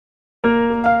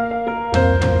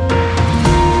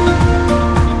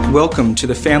Welcome to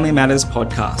the Family Matters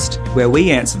podcast, where we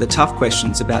answer the tough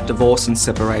questions about divorce and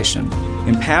separation,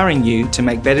 empowering you to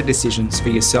make better decisions for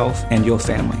yourself and your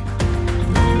family.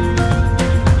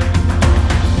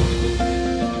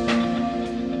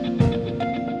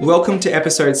 Welcome to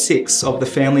episode 6 of the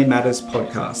Family Matters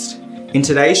podcast. In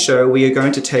today's show, we are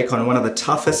going to take on one of the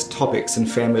toughest topics in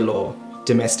family law,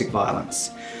 domestic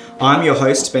violence. I'm your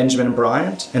host, Benjamin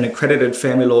Bryant, an accredited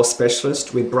family law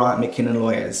specialist with Bryant McKinnon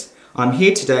Lawyers. I'm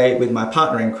here today with my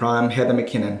partner in crime, Heather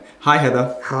McKinnon. Hi,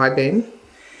 Heather. Hi, Ben.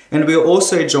 And we are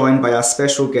also joined by our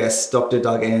special guest, Dr.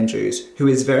 Doug Andrews, who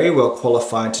is very well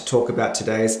qualified to talk about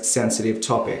today's sensitive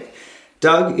topic.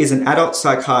 Doug is an adult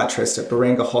psychiatrist at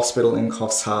Barringa Hospital in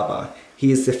Coffs, Harbour.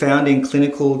 He is the founding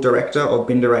clinical director of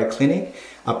Binderay Clinic,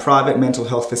 a private mental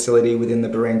health facility within the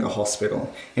Barringa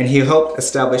Hospital, and he helped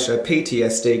establish a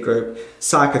PTSD group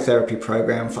psychotherapy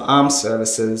program for armed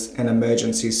services and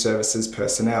emergency services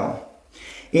personnel.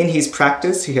 In his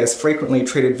practice, he has frequently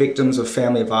treated victims of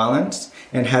family violence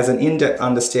and has an in-depth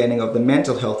understanding of the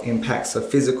mental health impacts of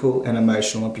physical and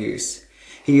emotional abuse.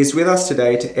 He is with us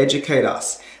today to educate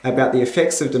us about the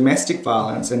effects of domestic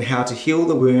violence and how to heal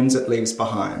the wounds it leaves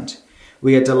behind.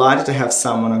 We are delighted to have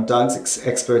someone of Doug's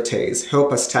expertise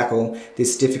help us tackle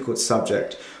this difficult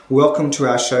subject. Welcome to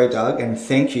our show, Doug, and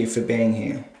thank you for being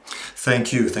here.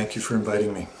 Thank you. Thank you for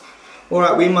inviting me. All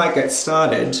right, we might get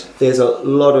started. There's a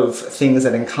lot of things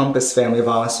that encompass family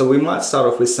violence, so we might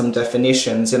start off with some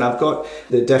definitions. And I've got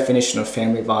the definition of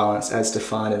family violence as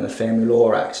defined in the Family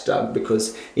Law Act, Doug,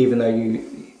 because even though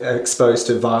you are exposed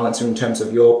to violence in terms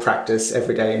of your practice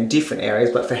every day in different areas,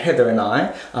 but for Heather and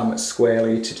I, it's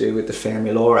squarely to do with the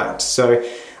Family Law Act. So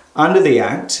under the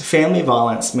Act, family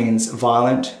violence means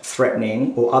violent,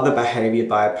 threatening, or other behaviour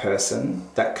by a person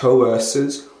that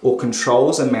coerces or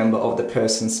controls a member of the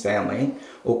person's family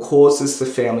or causes the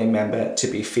family member to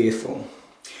be fearful.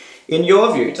 In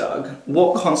your view, Doug,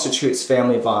 what constitutes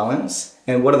family violence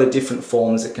and what are the different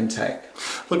forms it can take?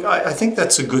 Look, I think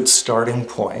that's a good starting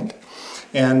point.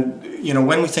 And,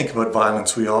 when we think about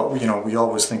violence, we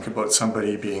always think about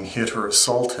somebody being hit or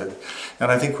assaulted.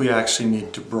 And I think we actually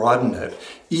need to broaden it,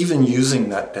 even using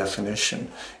that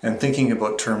definition and thinking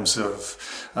about terms of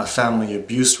family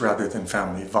abuse rather than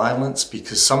family violence,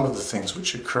 because some of the things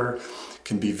which occur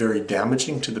can be very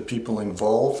damaging to the people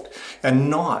involved and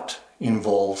not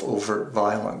involve overt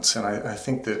violence. And I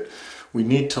think that we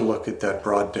need to look at that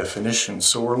broad definition.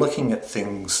 So we're looking at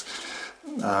things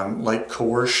like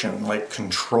coercion, like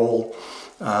control,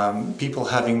 people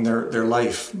having their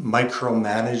life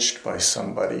micromanaged by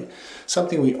somebody.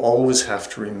 Something we always have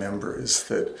to remember is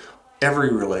that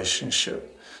every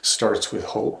relationship starts with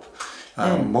hope.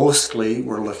 Mostly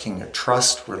we're looking at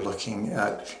trust, we're looking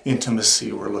at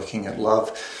intimacy, we're looking at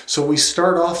love. So we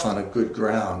start off on a good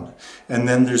ground, and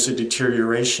then there's a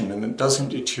deterioration, and it doesn't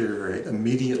deteriorate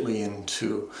immediately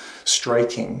into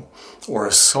striking or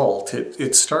assault.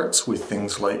 It starts with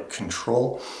things like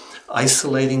control,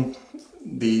 isolating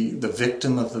the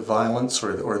victim of the violence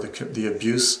or the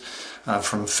abuse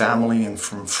from family and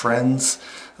from friends,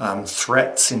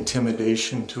 threats,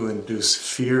 intimidation to induce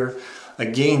fear,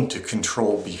 again, to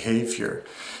control behavior.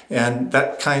 And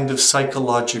that kind of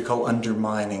psychological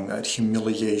undermining, that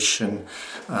humiliation,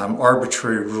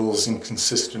 arbitrary rules,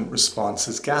 inconsistent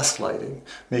responses, gaslighting,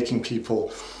 making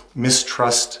people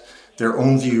mistrust their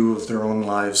own view of their own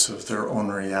lives, of their own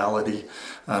reality.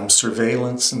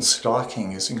 Surveillance and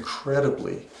stalking is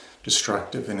incredibly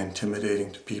destructive and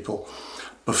intimidating to people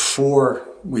before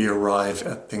we arrive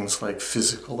at things like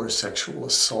physical or sexual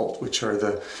assault, which are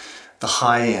the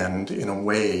high end in a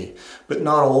way, but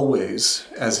not always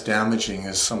as damaging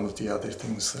as some of the other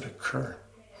things that occur.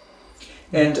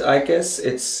 And I guess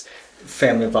it's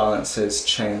family violence has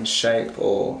changed shape,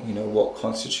 or what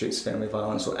constitutes family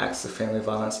violence or acts of family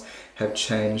violence have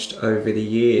changed over the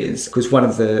years. Because one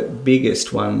of the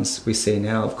biggest ones we see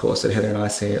now, of course, that Heather and I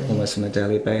see almost on a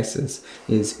daily basis,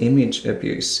 is image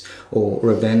abuse or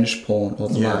revenge porn or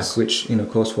the like, which of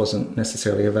course wasn't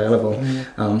necessarily available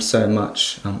so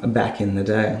much back in the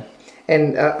day.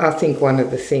 And I think one of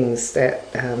the things that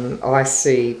I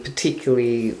see,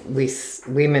 particularly with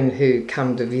women who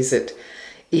come to visit,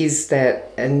 is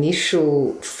that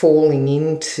initial falling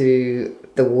into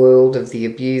the world of the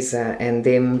abuser and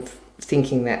them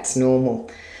thinking that's normal.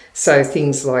 So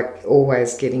things like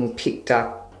always getting picked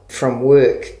up from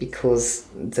work because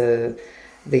the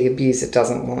abuser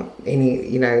doesn't want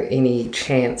any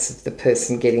chance of the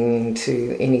person getting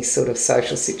into any sort of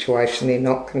social situation they're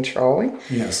not controlling.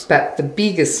 Yes. But the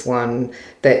biggest one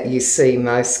that you see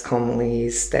most commonly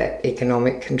is that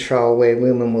economic control, where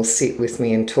women will sit with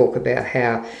me and talk about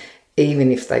how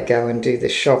even if they go and do the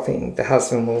shopping, the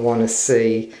husband will want to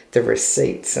see the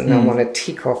receipts and they'll want to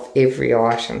tick off every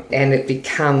item. And it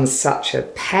becomes such a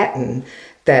pattern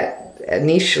that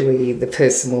initially the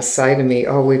person will say to me,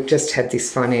 oh, we've just had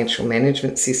this financial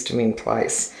management system in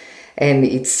place. And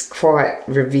it's quite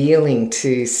revealing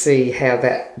to see how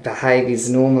that behaviour is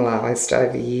normalised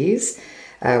over years,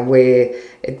 where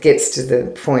it gets to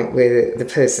the point where the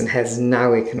person has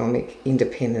no economic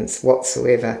independence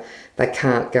whatsoever. They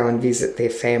can't go and visit their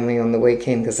family on the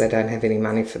weekend because they don't have any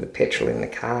money for the petrol in the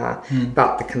car,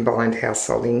 but the combined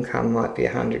household income might be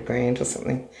 $100,000 or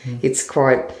something. It's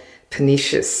quite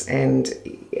pernicious, and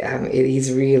it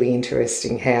is really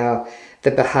interesting how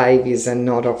the behaviours are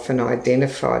not often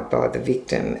identified by the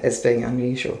victim as being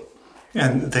unusual.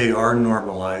 And they are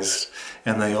normalised,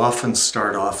 and they often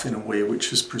start off in a way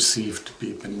which is perceived to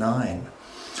be benign.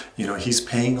 You know, he's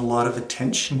paying a lot of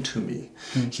attention to me.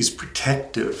 He's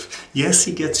protective. Yes,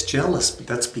 he gets jealous, but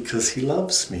that's because he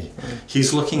loves me.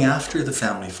 He's looking after the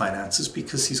family finances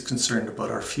because he's concerned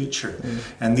about our future.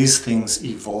 And these things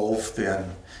evolve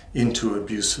then into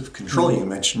abusive control. You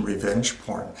mentioned revenge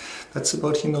porn. That's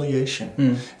about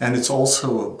humiliation. And it's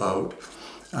also about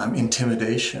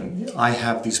intimidation. I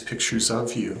have these pictures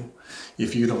of you.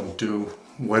 If you don't do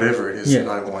whatever it is that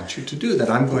I want you to do,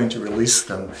 then I'm going to release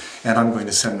them, and I'm going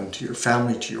to send them to your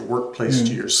family, to your workplace,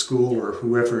 to your school, or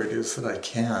whoever it is that I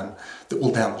can that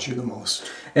will damage you the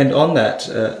most. And on that,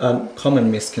 a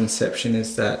common misconception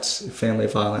is that family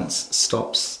violence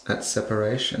stops at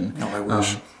separation. No, I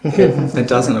wish. It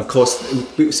doesn't, of course,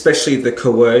 especially the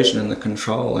coercion and the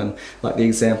control, and like the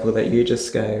example that you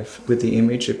just gave with the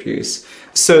image abuse.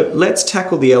 So let's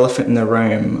tackle the elephant in the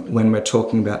room when we're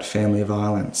talking about family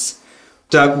violence.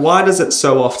 Doug, why does it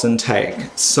so often take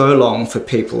so long for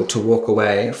people to walk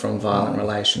away from violent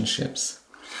relationships?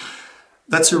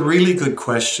 That's a really good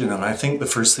question, and I think the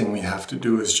first thing we have to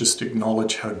do is just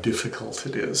acknowledge how difficult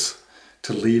it is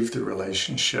to leave the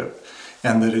relationship,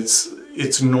 and that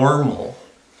it's normal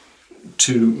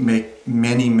to make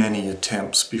many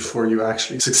attempts before you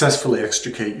actually successfully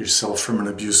extricate yourself from an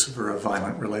abusive or a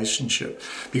violent relationship.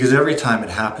 Because every time it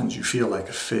happens, you feel like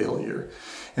a failure.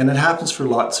 And it happens for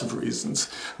lots of reasons.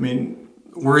 I mean,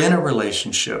 we're in a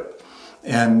relationship,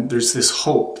 and there's this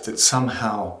hope that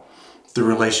somehow the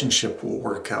relationship will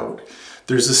work out.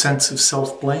 There's a sense of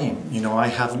self-blame. You know, I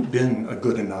haven't been a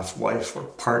good enough wife or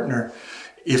partner.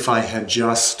 If I had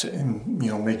just, and,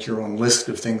 you know, make your own list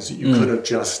of things that you could have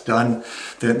just done,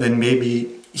 then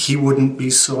maybe he wouldn't be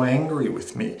so angry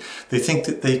with me. They think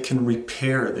that they can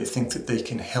repair. They think that they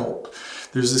can help.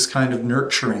 There's this kind of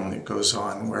nurturing that goes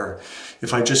on where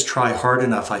if I just try hard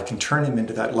enough, I can turn him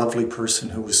into that lovely person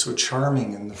who was so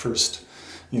charming in the first,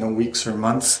 weeks or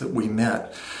months that we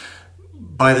met.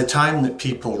 By the time that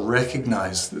people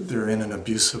recognize that they're in an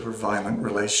abusive or violent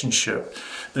relationship,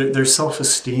 their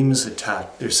self-esteem is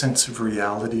attacked, their sense of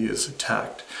reality is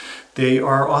attacked. They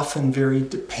are often very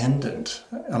dependent,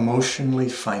 emotionally,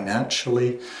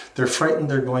 financially. They're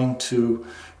frightened they're going to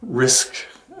risk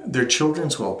their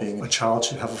children's well-being. A child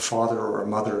should have a father or a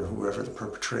mother, whoever the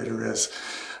perpetrator is.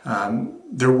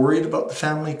 They're worried about the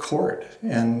family court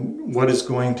and what is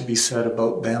going to be said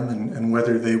about them and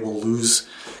whether they will lose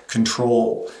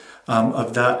control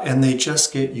of that. And they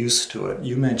just get used to it.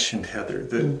 You mentioned, Heather,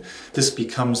 that this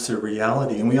becomes their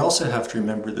reality. And we also have to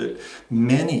remember that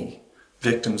many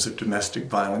victims of domestic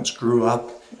violence grew up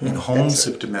in homes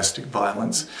of domestic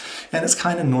violence, and it's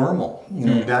kind of normal.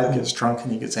 Dad gets drunk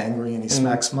and he gets angry and he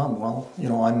smacks mom. Well,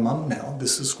 I'm mom now.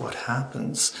 This is what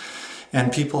happens.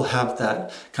 And people have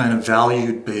that kind of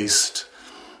valued-based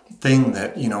thing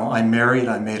that, I'm married,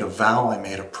 I made a vow, I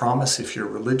made a promise. If you're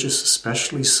religious,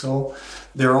 especially so.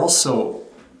 They're also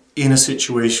in a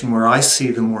situation where I see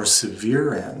the more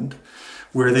severe end,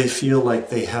 where they feel like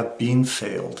they have been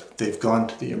failed. They've gone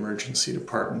to the emergency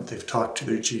department, they've talked to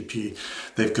their GP,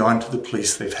 they've gone to the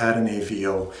police, they've had an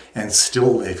AVO, and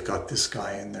still they've got this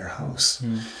guy in their house.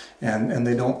 And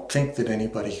they don't think that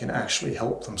anybody can actually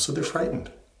help them, so they're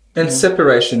frightened. And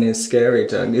separation is scary,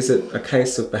 Doug. Is it a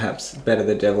case of perhaps better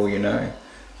the devil you know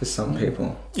for some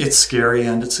people? It's scary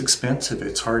and it's expensive.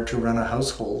 It's hard to run a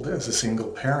household as a single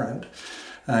parent.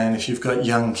 And if you've got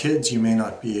young kids, you may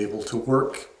not be able to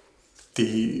work.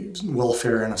 The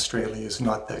welfare in Australia is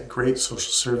not that great.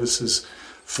 Social services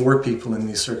for people in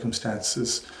these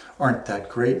circumstances aren't that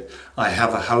great. I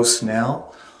have a house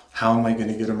now. How am I going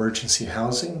to get emergency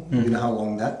housing? You know how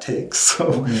long that takes.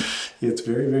 So it's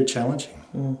very, very challenging.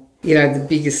 The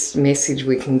biggest message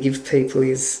we can give people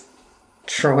is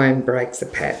try and break the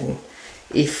pattern.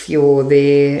 If you're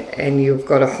there and you've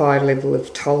got a high level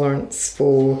of tolerance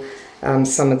for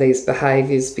some of these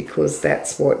behaviours because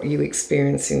that's what you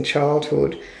experience in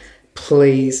childhood.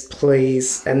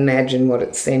 Please imagine what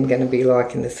it's then going to be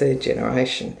like in the third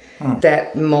generation.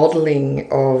 That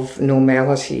modelling of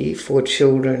normality for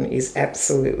children is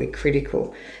absolutely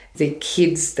critical. The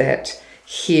kids that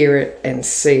hear it and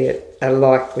see it are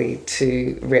likely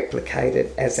to replicate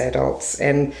it as adults,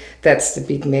 and that's the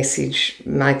big message.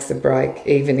 Make the break,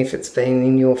 even if it's been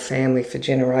in your family for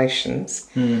generations.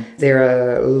 There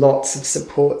are lots of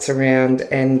supports around,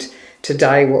 and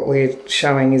today what we're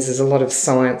showing is there's a lot of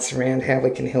science around how we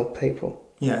can help people.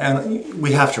 Yeah, and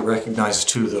we have to recognize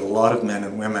too that a lot of men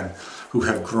and women who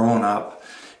have grown up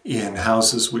in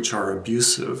houses which are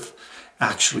abusive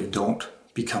actually don't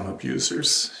become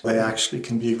abusers. They actually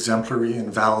can be exemplary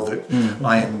and vow that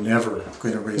I am never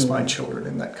going to raise my children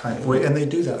in that kind of way. And they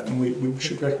do that, and we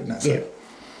should recognize that.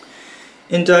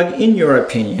 And Doug, in your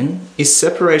opinion, is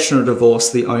separation or divorce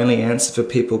the only answer for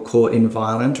people caught in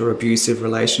violent or abusive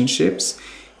relationships?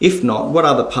 If not, what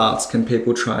other paths can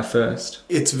people try first?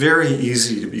 It's very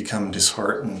easy to become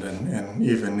disheartened and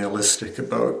even nihilistic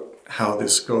about how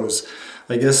this goes.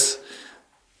 I guess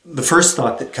the first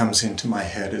thought that comes into my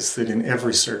head is that in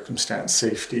every circumstance,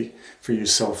 safety for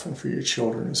yourself and for your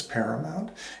children is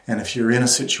paramount. And if you're in a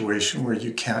situation where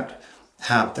you can't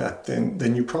have that,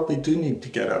 then you probably do need to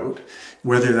get out,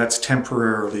 whether that's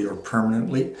temporarily or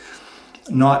permanently.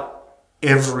 Not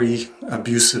every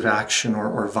abusive action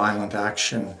or violent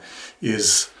action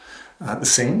is the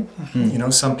same. You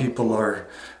know, some people are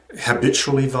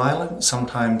habitually violent.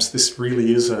 Sometimes this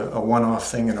really is a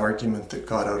one-off thing, an argument that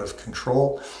got out of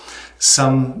control.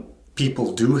 Some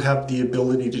people do have the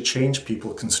ability to change.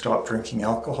 People can stop drinking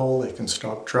alcohol, they can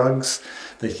stop drugs,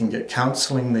 they can get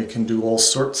counseling, they can do all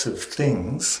sorts of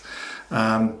things.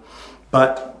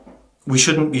 But we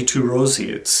shouldn't be too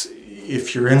rosy.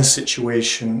 If you're in a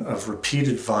situation of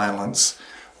repeated violence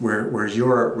where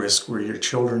you're at risk, where your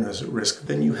children is at risk,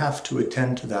 then you have to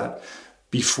attend to that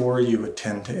before you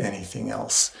attend to anything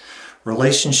else.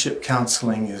 Relationship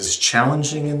counseling is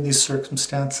challenging in these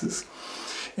circumstances,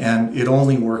 and it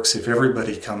only works if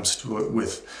everybody comes to it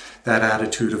with that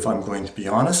attitude of I'm going to be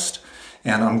honest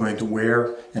and I'm going to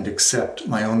wear and accept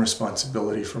my own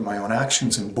responsibility for my own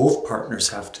actions, and both partners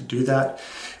have to do that.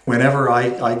 Whenever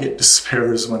I get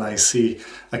despair is when I see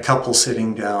a couple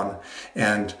sitting down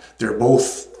and they're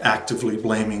both actively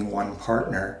blaming one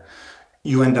partner.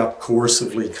 You end up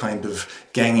coercively kind of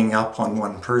ganging up on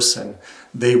one person.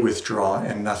 They withdraw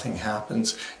and nothing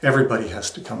happens. Everybody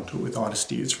has to come to it with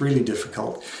honesty. It's really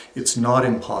difficult. It's not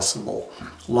impossible.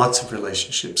 Lots of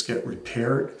relationships get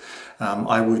repaired.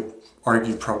 I would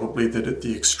argue probably that at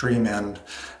the extreme end,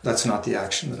 that's not the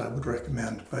action that I would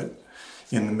recommend, but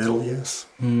in the middle, yes.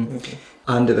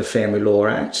 Under the Family Law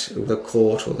Act, the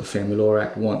court or the Family Law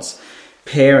Act wants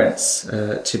parents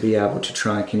to be able to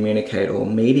try and communicate or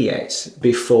mediate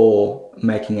before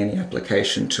making any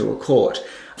application to a court.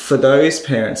 For those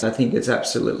parents, I think it's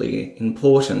absolutely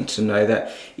important to know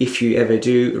that if you ever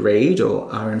do read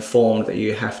or are informed that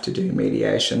you have to do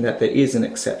mediation, that there is an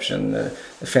exception. The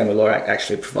Family Law Act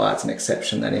actually provides an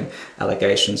exception that in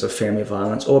allegations of family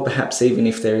violence, or perhaps even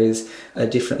if there is a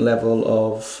different level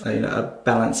of a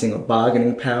balancing or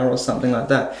bargaining power or something like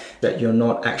that, that you're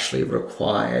not actually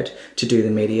required to do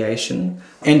the mediation.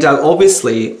 And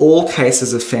obviously, all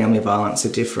cases of family violence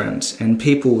are different, and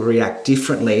people react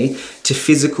differently to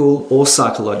physical or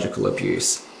psychological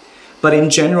abuse. But in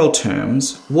general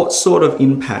terms, what sort of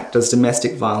impact does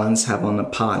domestic violence have on a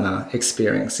partner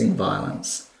experiencing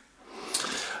violence?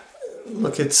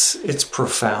 Look, it's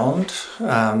profound.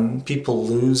 People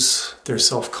lose their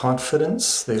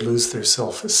self-confidence, they lose their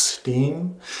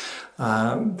self-esteem.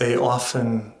 They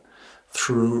often,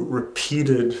 through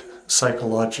repeated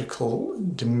psychological,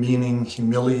 demeaning,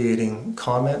 humiliating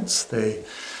comments, they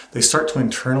start to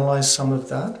internalize some of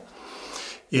that.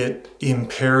 It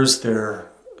impairs their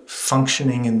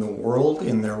functioning in the world,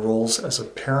 in their roles as a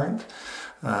parent,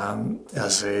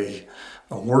 as a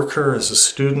worker, as a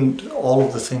student. All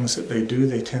of the things that they do,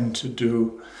 they tend to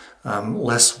do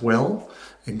less well.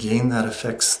 Again, that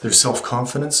affects their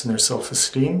self-confidence and their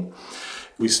self-esteem.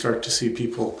 We start to see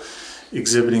people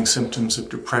exhibiting symptoms of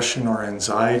depression or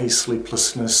anxiety,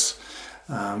 sleeplessness,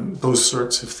 those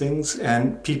sorts of things.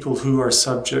 And people who are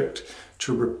subject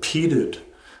to repeated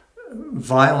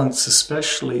violence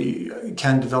especially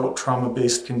can develop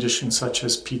trauma-based conditions such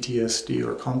as PTSD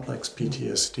or complex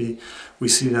PTSD. We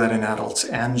see that in adults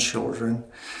and children.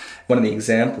 One of the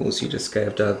examples you just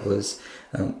gave, Doug, was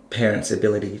parents'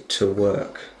 ability to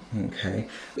work. Okay.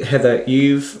 Heather,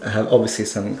 you have obviously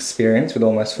some experience with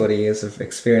almost 40 years of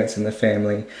experience in the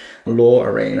family law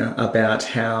arena about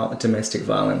how domestic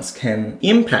violence can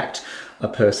impact a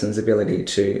person's ability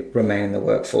to remain in the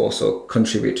workforce or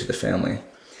contribute to the family.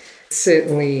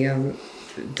 Certainly,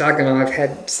 Doug and I have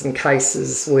had some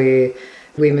cases where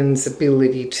women's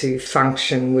ability to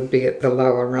function would be at the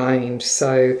lower range.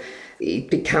 So it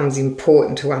becomes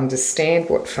important to understand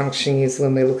what functioning is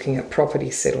when we're looking at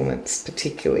property settlements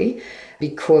particularly,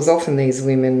 because often these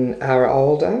women are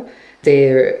older.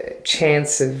 Their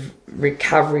chance of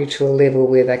recovery to a level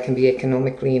where they can be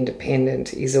economically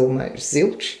independent is almost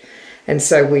zilch. And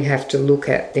so we have to look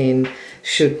at then,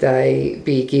 should they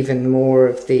be given more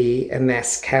of the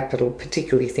amassed capital,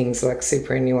 particularly things like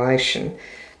superannuation,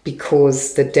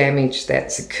 because the damage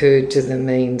that's occurred to them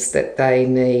means that they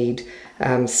need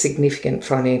significant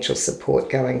financial support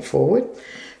going forward.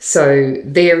 So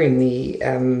they're in the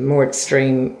more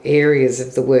extreme areas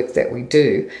of the work that we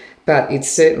do, but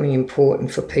it's certainly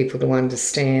important for people to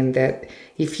understand that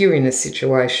if you're in a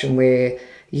situation where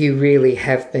you really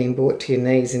have been brought to your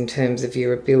knees in terms of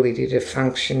your ability to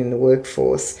function in the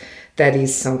workforce, that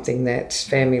is something that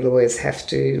family lawyers have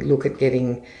to look at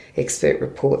getting expert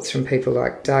reports from people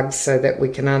like Doug so that we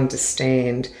can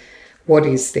understand what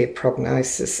is their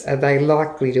prognosis. Are they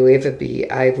likely to ever be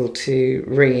able to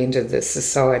re-enter the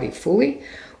society fully,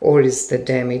 or is the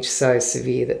damage so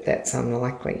severe that that's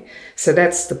unlikely? So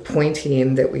that's the pointy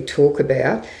end that we talk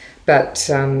about. But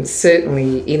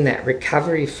certainly in that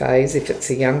recovery phase, if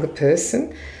it's a younger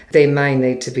person, there may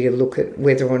need to be a look at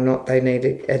whether or not they need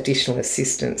additional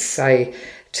assistance, say,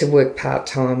 to work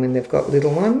part-time when they've got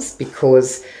little ones,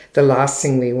 because the last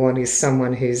thing we want is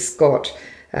someone who's got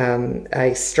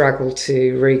a struggle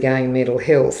to regain mental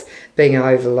health, being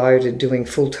overloaded, doing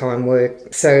full-time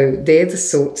work. So they're the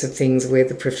sorts of things where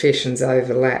the professions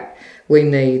overlap. We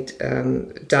need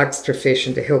Doug's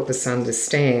profession to help us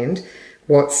understand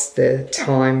what's the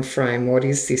time frame, what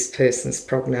is this person's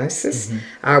prognosis? Mm-hmm.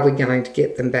 Are we going to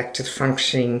get them back to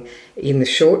functioning in the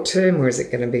short term, or is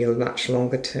it going to be a much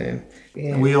longer term?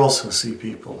 Yeah. And we also see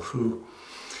people who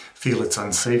feel it's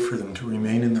unsafe for them to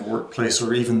remain in their workplace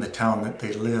or even the town that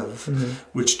they live, mm-hmm.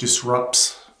 which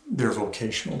disrupts their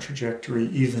vocational trajectory,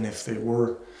 even if they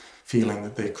were feeling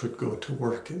that they could go to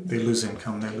work. They lose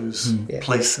income, they lose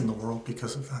place in the world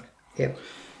because of that. Yep.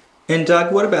 And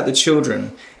Doug, what about the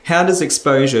children? How does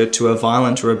exposure to a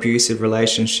violent or abusive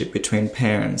relationship between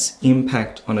parents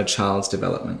impact on a child's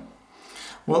development?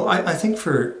 Well, I think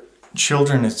for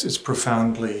children it's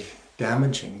profoundly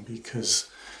damaging because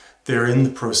they're in the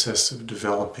process of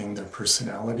developing their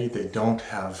personality. They don't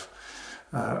have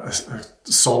a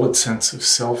solid sense of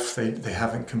self. They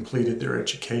haven't completed their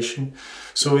education.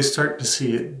 So we start to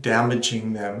see it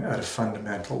damaging them at a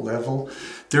fundamental level.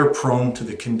 They're prone to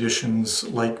the conditions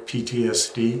like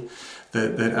PTSD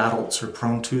that adults are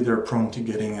prone to. They're prone to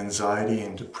getting anxiety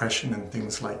and depression and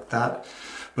things like that.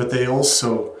 But they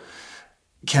also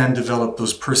can develop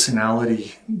those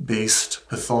personality-based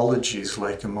pathologies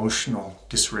like emotional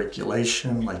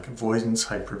dysregulation, like avoidance,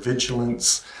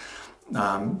 hypervigilance,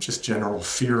 just general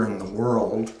fear in the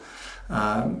world.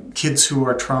 Kids who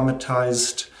are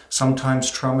traumatized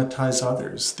sometimes traumatize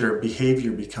others. Their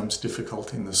behavior becomes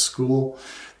difficult in the school.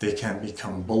 They can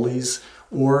become bullies,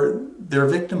 or they're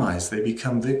victimized. They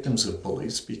become victims of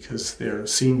bullies because they're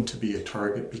seen to be a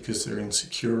target because they're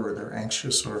insecure or they're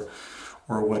anxious or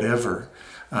whatever.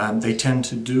 They tend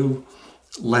to do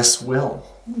less well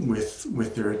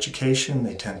with their education.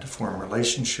 They tend to form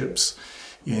relationships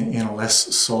in a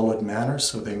less solid manner,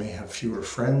 so they may have fewer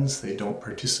friends. They don't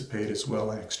participate as well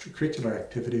in extracurricular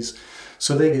activities,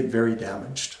 so they get very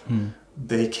damaged.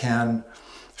 They can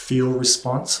feel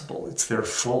responsible. It's their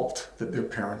fault that their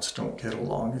parents don't get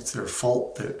along. It's their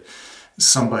fault that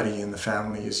somebody in the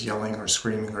family is yelling or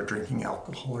screaming or drinking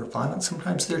alcohol or violence.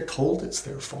 Sometimes they're told it's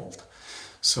their fault.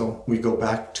 So we go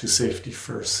back to safety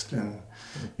first, and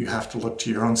you have to look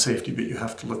to your own safety, but you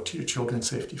have to look to your children's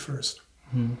safety first.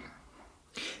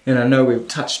 And I know we've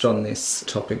touched on this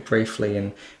topic briefly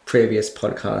in previous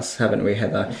podcasts, haven't we,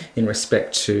 Heather, in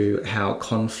respect to how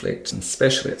conflict, and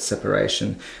especially its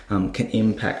separation, can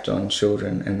impact on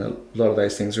children. And a lot of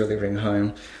those things really ring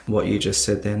home what you just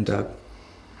said then, Doug.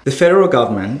 The federal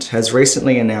government has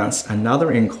recently announced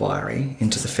another inquiry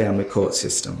into the family court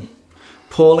system.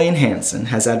 Pauline Hanson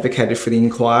has advocated for the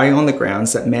inquiry on the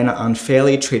grounds that men are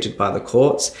unfairly treated by the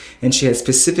courts, and she has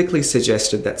specifically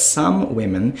suggested that some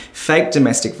women fake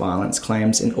domestic violence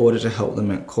claims in order to help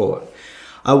them at court.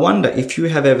 I wonder if you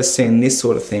have ever seen this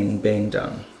sort of thing being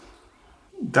done.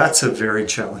 That's a very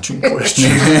challenging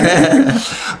question.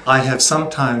 I have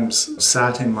sometimes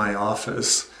sat in my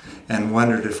office and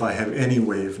wondered if I have any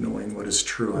way of knowing what is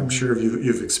true. I'm sure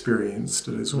you've experienced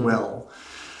it as well.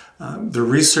 The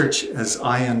research, as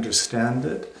I understand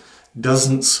it,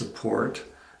 doesn't support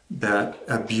that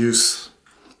abuse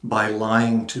by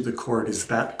lying to the court is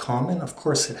that common. Of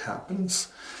course it happens.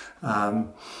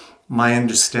 My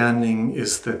understanding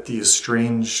is that the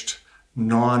estranged,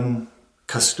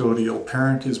 non-custodial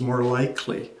parent is more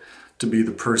likely to be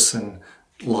the person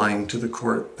lying to the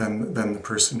court than the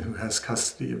person who has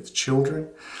custody of the children.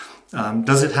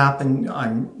 Does it happen?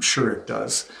 I'm sure it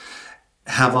does.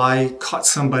 Have I caught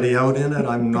somebody out in it?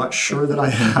 I'm not sure that I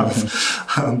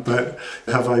have. But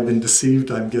have I been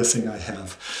deceived? I'm guessing I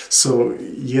have. So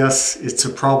yes, it's a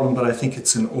problem, but I think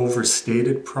it's an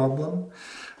overstated problem.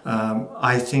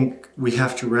 I think we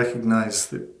have to recognize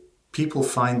that people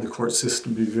find the court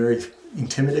system to be very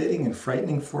intimidating and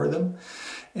frightening for them.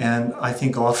 And I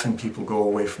think often people go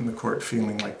away from the court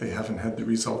feeling like they haven't had the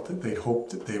result that they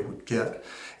hoped that they would get.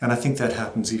 And I think that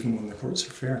happens even when the courts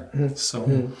are fair.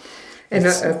 And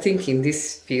I think in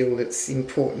this field it's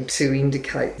important to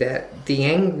indicate that the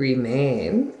angry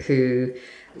man who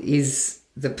is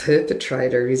the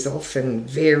perpetrator is often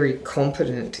very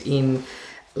competent in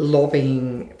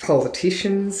lobbying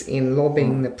politicians, in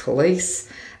lobbying the police.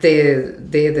 They're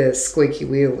the squeaky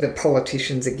wheel that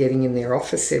politicians are getting in their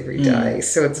office every day.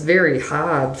 So it's very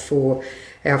hard for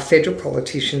our federal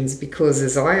politicians because,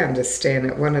 as I understand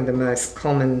it, one of the most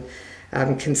common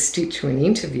constituent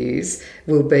interviews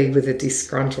will be with a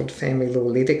disgruntled family law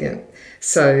litigant.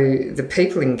 So the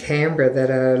people in Canberra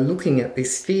that are looking at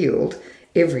this field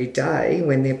every day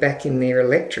when they're back in their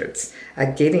electorates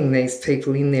are getting these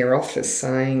people in their office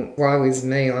saying, woe is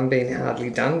me, I'm being hardly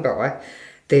done by.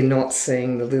 They're not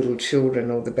seeing the little children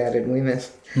or the battered women.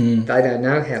 They don't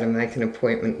know how to make an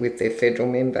appointment with their federal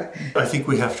member. I think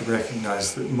we have to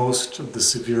recognise that most of the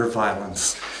severe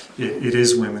violence, it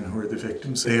is women who are the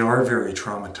victims. They are very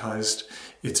traumatised.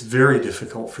 It's very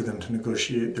difficult for them to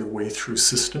negotiate their way through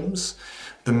systems.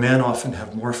 The men often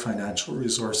have more financial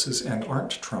resources and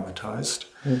aren't traumatised.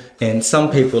 And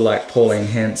some people like Pauline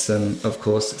Hanson, of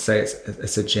course, say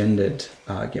it's a gendered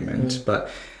argument, but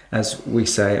as we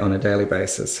say on a daily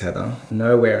basis, Heather,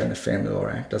 nowhere in the Family Law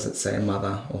Act does it say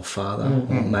mother or father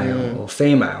or male or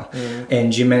female.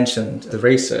 And you mentioned the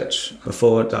research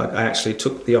before, Doug. I actually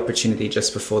took the opportunity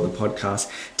just before the podcast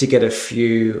to get a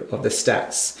few of the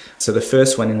stats. So the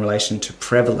first one in relation to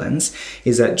prevalence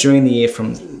is that during the year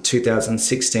from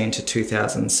 2016 to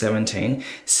 2017,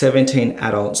 17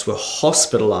 adults were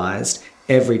hospitalised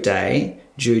every day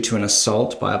due to an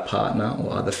assault by a partner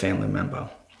or other family member.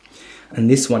 And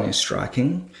this one is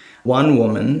striking. One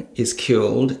woman is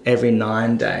killed every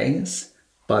 9 days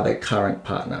by their current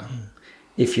partner.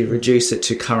 If you reduce it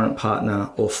to current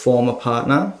partner or former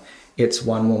partner, it's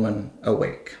one woman a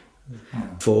week.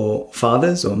 For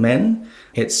fathers or men,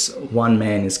 it's one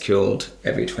man is killed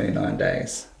every 29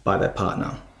 days by their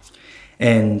partner.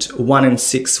 And 1 in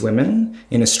 6 women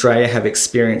in Australia have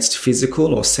experienced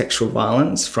physical or sexual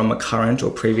violence from a current or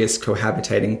previous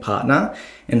cohabitating partner.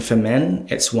 And for men,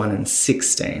 it's 1 in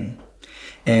 16.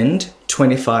 And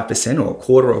 25% or a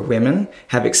quarter of women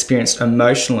have experienced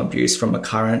emotional abuse from a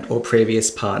current or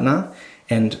previous partner.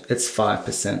 And it's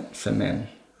 5% for men.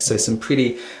 So some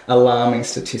pretty alarming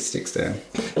statistics there.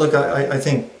 Look, I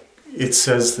think it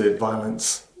says that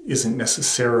violence isn't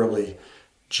necessarily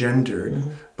gendered,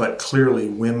 but clearly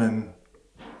women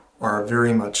are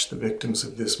very much the victims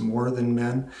of this more than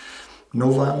men.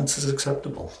 No violence is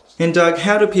acceptable. And Doug,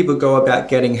 how do people go about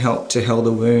getting help to heal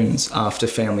the wounds after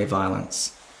family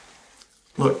violence?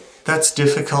 Look, that's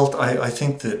difficult. I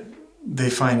think that they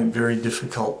find it very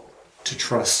difficult to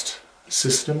trust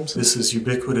systems. This is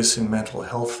ubiquitous in mental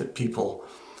health, that people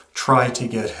try to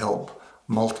get help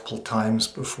multiple times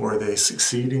before they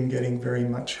succeed in getting very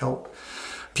much help.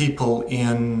 People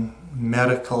in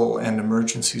medical and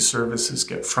emergency services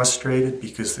get frustrated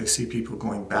because they see people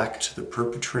going back to the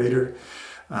perpetrator.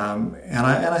 And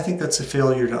I think that's a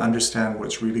failure to understand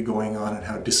what's really going on and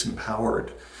how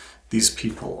disempowered these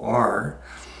people are.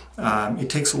 It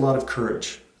takes a lot of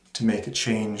courage to make a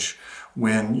change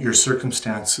when your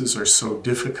circumstances are so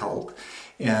difficult,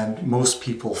 and most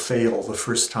people fail the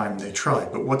first time they try.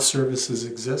 But what services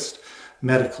exist?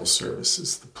 Medical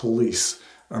services, the police,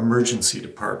 emergency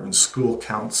departments, school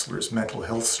counselors, mental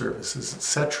health services,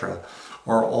 etc.,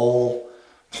 are all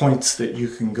points that you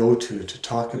can go to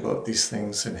talk about these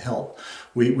things and help.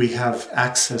 We have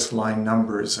access line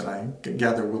numbers, and I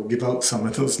gather we'll give out some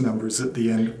of those numbers at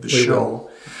the end of the show.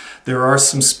 There are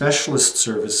some specialist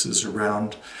services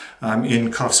around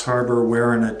in Coffs Harbour,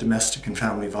 Barringa, domestic and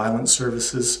family violence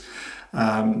services.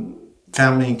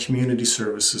 Family and community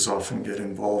services often get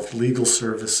involved, legal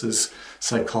services,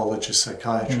 psychologists,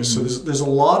 psychiatrists. So there's a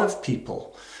lot of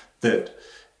people that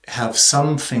have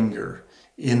some finger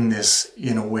in this,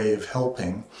 in a way of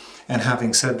helping. And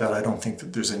having said that, I don't think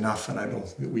that there's enough, and I don't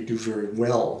think that we do very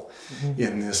well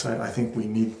in this. I think we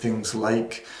need things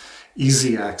like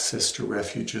easy access to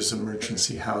refuges,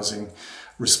 emergency housing,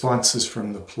 responses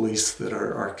from the police that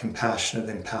are compassionate,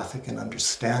 empathic, and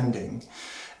understanding.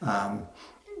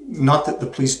 Not that the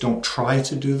police don't try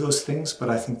to do those things, but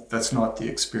I think that's not the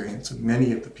experience of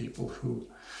many of the people who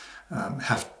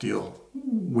have to deal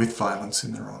with violence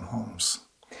in their own homes.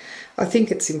 I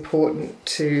think it's important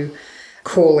to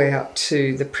call out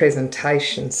to the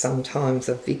presentation sometimes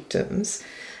of victims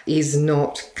is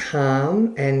not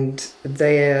calm, and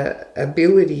their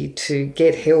ability to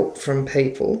get help from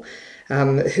people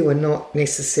who are not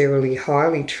necessarily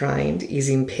highly trained is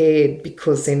impaired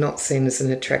because they're not seen as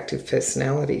an attractive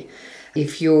personality.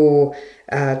 If you're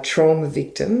a trauma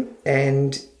victim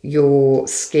and you're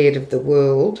scared of the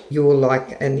world, you're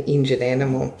like an injured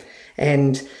animal.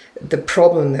 And the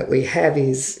problem that we have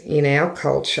is, in our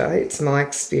culture, it's my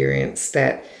experience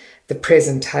that the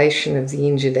presentation of the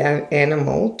injured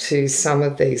animal to some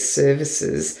of these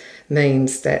services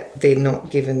means that they're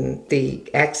not given the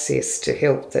access to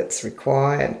help that's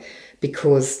required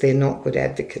because they're not good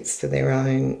advocates for their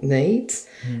own needs.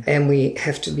 And we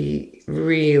have to be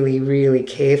really, really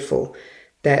careful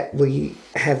that we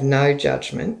have no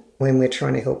judgment when we're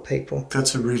trying to help people.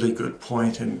 That's a really good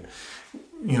point. And,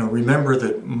 remember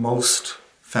that most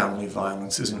family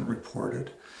violence isn't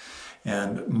reported.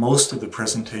 And most of the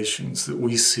presentations that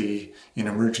we see in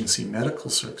emergency medical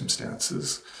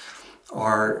circumstances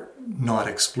are not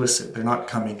explicit. They're not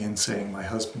coming in saying, my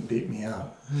husband beat me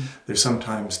up. They're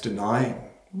sometimes denying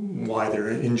why their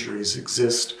injuries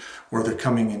exist, or they're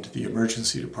coming into the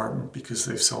emergency department because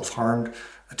they've self-harmed,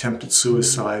 attempted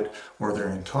suicide, or they're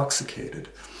intoxicated.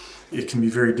 It can be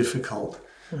very difficult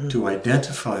to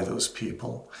identify those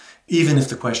people, even if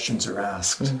the questions are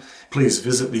asked. Please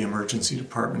visit the emergency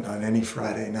department on any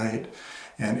Friday night,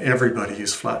 and everybody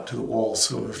is flat to the wall.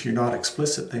 So if you're not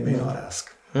explicit, they may not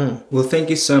ask. Well, thank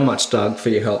you so much, Doug, for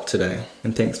your help today,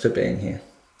 and thanks for being here.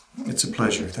 It's a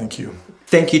pleasure. Thank you.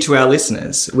 Thank you to our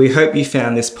listeners. We hope you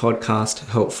found this podcast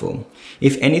helpful.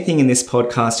 If anything in this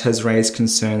podcast has raised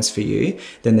concerns for you,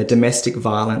 then the domestic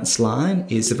violence line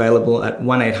is available at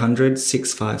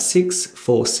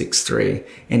 1-800-656-463,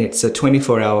 and it's a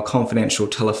 24-hour confidential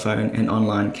telephone and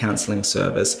online counselling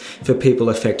service for people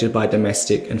affected by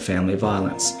domestic and family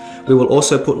violence. We will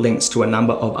also put links to a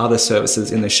number of other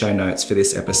services in the show notes for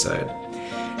this episode.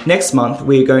 Next month,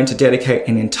 we are going to dedicate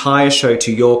an entire show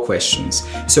to your questions.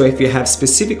 So if you have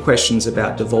specific questions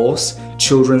about divorce,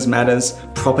 children's matters,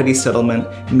 property settlement,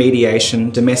 mediation,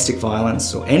 domestic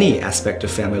violence, or any aspect of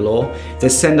family law,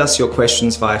 then send us your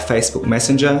questions via Facebook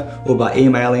Messenger or by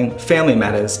emailing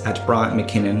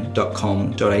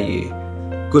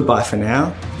familymatters@bryantmckinnon.com.au. Goodbye for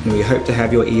now, and we hope to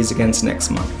have your ears again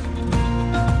next month.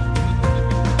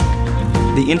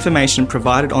 The information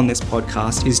provided on this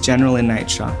podcast is general in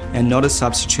nature and not a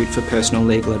substitute for personal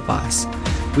legal advice.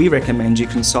 We recommend you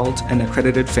consult an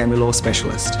accredited family law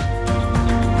specialist.